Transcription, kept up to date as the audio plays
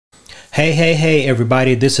Hey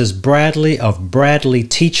everybody, this is Bradley of Bradley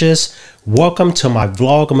Teaches. Welcome to my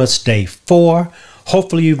Vlogmas Day 4.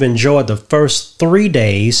 Hopefully you've enjoyed the first 3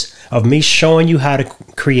 days of me showing you how to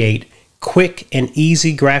create quick and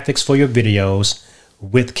easy graphics for your videos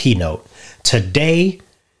with Keynote. Today,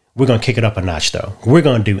 we're going to kick it up a notch though. We're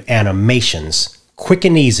going to do animations, quick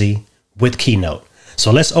and easy with Keynote.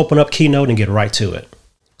 So let's open up Keynote and get right to it.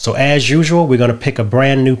 So as usual, we're going to pick a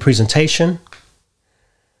brand new presentation.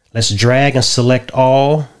 Let's drag and select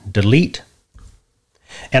all, delete.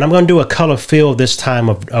 And I'm going to do a color fill this time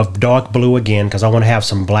of dark blue again because I want to have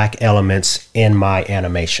some black elements in my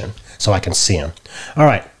animation so I can see them. All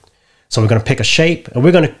right, so we're going to pick a shape and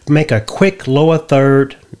we're going to make a quick lower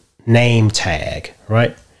third name tag,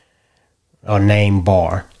 right? Or name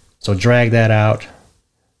bar. So drag that out.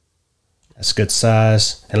 That's good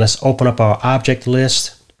size. And let's open up our object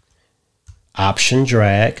list. Option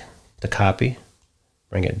drag to copy.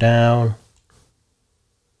 Bring it down,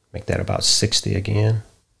 make that about 60 again.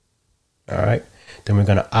 All right, then we're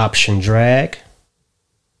going to option drag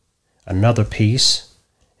another piece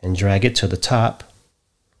and drag it to the top.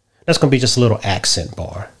 That's going to be just a little accent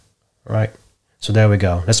bar, right? So there we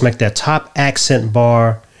go. Let's make that top accent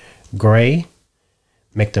bar gray,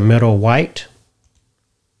 make the middle white,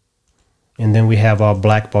 and then we have our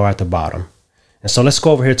black bar at the bottom. And so let's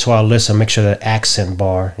go over here to our list and make sure that accent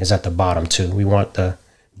bar is at the bottom too. We want the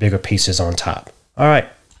bigger pieces on top. All right.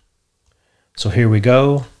 So here we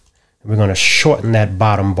go. We're going to shorten that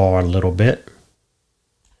bottom bar a little bit.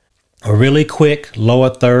 A really quick lower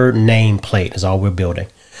third nameplate is all we're building.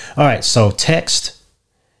 All right. So text,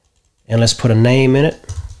 and let's put a name in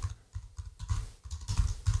it.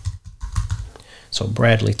 So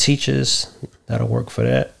Bradley Teaches, that'll work for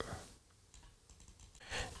that.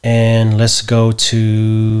 And let's go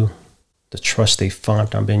to the trusty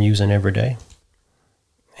font I've been using every day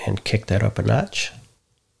and kick that up a notch.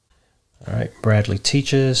 All right, Bradley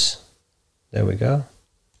Teaches. There we go.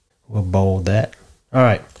 We'll bold that. All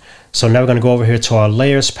right, so now we're going to go over here to our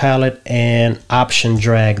layers palette and option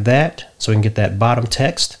drag that so we can get that bottom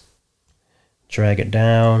text. Drag it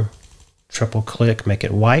down, triple click, make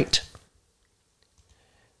it white.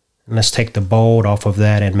 And let's take the bold off of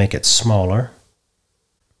that and make it smaller.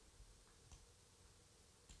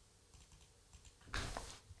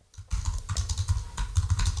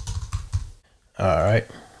 All right,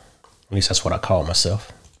 at least that's what I call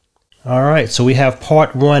myself. All right, so we have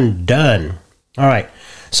part 1 done. All right,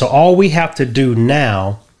 so all we have to do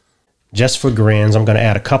now, just for grins, I'm going to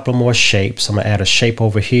add a couple more shapes. I'm going to add a shape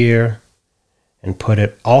over here and put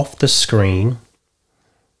it off the screen.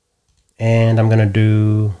 And I'm going to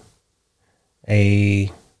do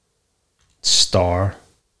a star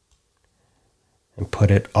and put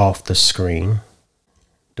it off the screen.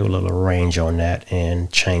 Do a little range on that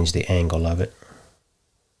and change the angle of it.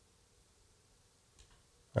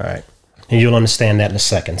 All right, and you'll understand that in a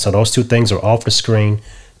second. So those two things are off the screen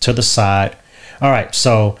to the side. All right,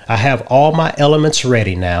 so I have all my elements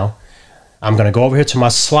ready now. I'm going to go over here to my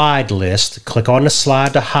slide list, click on the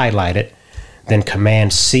slide to highlight it, then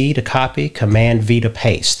Command C to copy, Command V to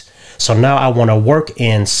paste. So now I want to work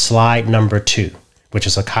in slide number 2, which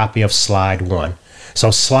is a copy of slide 1. So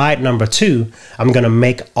slide number 2, I'm going to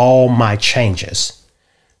make all my changes.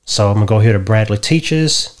 So I'm going to go here to Bradley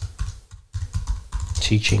Teaches.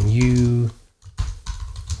 Teaching you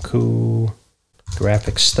cool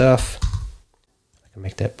graphic stuff. I can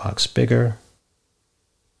make that box bigger.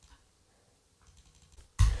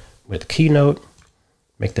 With Keynote,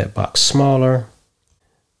 make that box smaller.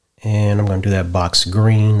 And I'm going to do that box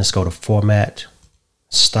green. Let's go to Format,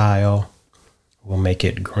 Style. We'll make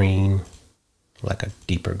it green, like a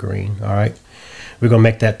deeper green. All right. We're going to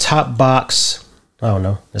make that top box, I don't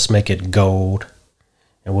know, let's make it gold.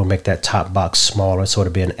 And we'll make that top box smaller so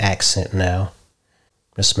it'll be an accent now.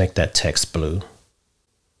 Let's make that text blue.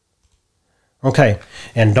 Okay,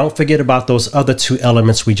 and don't forget about those other 2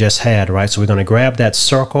 elements we just had, right? So we're going to grab that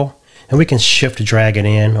circle and we can shift drag it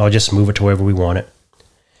in or just move it to wherever we want it.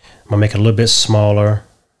 I'm going to make it a little bit smaller.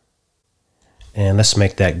 And let's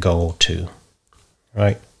make that gold too,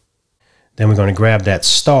 right? Then we're going to grab that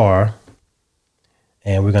star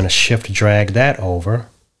and we're going to shift drag that over.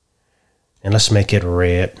 And let's make it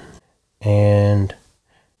red and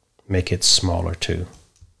make it smaller too.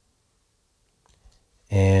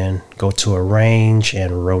 And go to arrange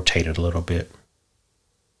and rotate it a little bit.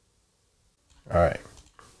 All right.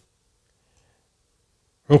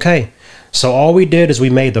 Okay, so all we did is we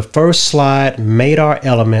made the first slide, made our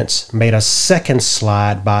elements, made a second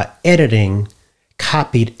slide by editing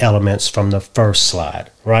copied elements from the first slide,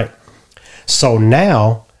 right? So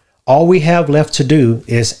now All we have left to do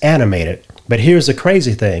is animate it. But here's the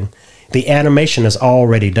crazy thing. The animation is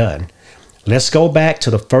already done. Let's go back to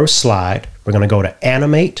the first slide. We're going to go to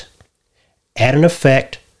Animate, Add an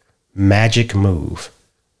Effect, Magic Move.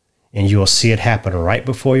 And you'll see it happen right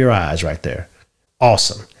before your eyes right there.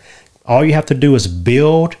 Awesome. All you have to do is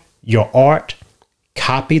build your art,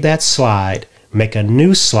 copy that slide, make a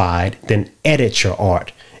new slide, then edit your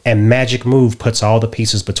art. And Magic Move puts all the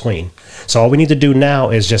pieces between. So all we need to do now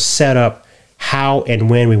is just set up how and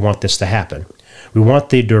when we want this to happen. We want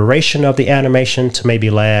the duration of the animation to maybe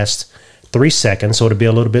last 3 seconds, so it'll be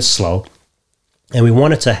a little bit slow. And we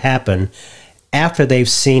want it to happen after they've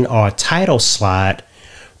seen our title slide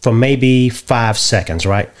for maybe 5 seconds,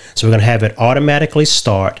 right? So we're going to have it automatically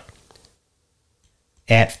start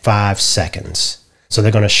at 5 seconds. So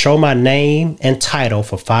they're going to show my name and title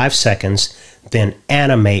for 5 seconds, then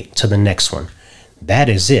animate to the next one. That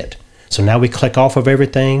is it. So now we click off of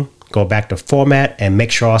everything, go back to format and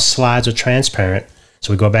make sure our slides are transparent.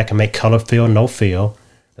 So we go back and make color fill, no fill.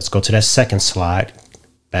 Let's go to that second slide,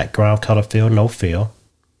 background color fill, no fill.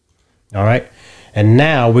 All right. And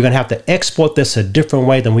now we're going to have to export this a different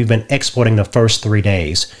way than we've been exporting the first 3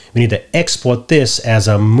 days. We need to export this as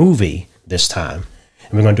a movie this time.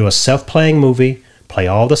 And we're going to do a self-playing movie, play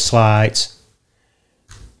all the slides.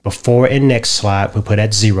 Before and next slide, we put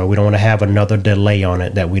at 0. We don't want to have another delay on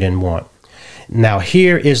it that we didn't want. Now,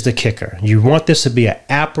 here is the kicker. You want this to be an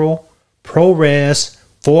Apple ProRes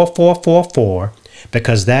 4444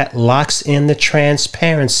 because that locks in the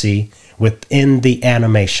transparency within the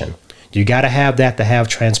animation. You got to have that to have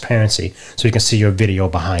transparency so you can see your video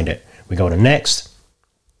behind it. We go to next.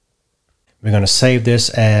 We're going to save this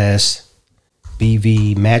as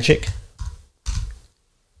BV Magic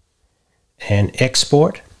and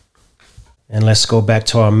export. And let's go back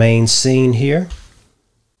to our main scene here.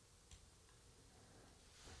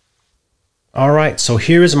 All right, so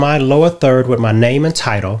here is my lower third with my name and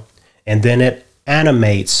title, and then it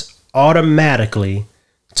animates automatically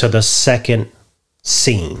to the second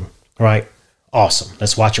scene, right? Awesome.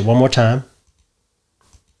 Let's watch it one more time.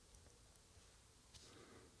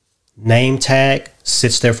 Name tag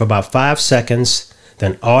sits there for about 5 seconds,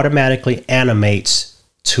 then automatically animates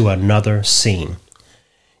to another scene.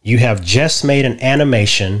 You have just made an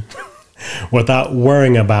animation without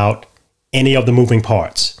worrying about any of the moving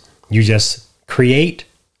parts. You just create,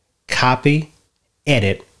 copy,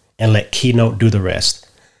 edit, and let Keynote do the rest.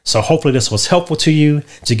 So hopefully this was helpful to you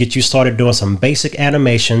to get you started doing some basic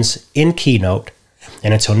animations in Keynote.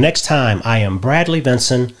 And until next time, I am Bradley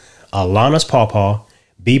Vinson, Alana's Pawpaw.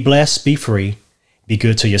 Be blessed, be free, be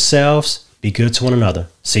good to yourselves, be good to one another.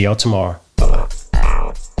 See y'all tomorrow.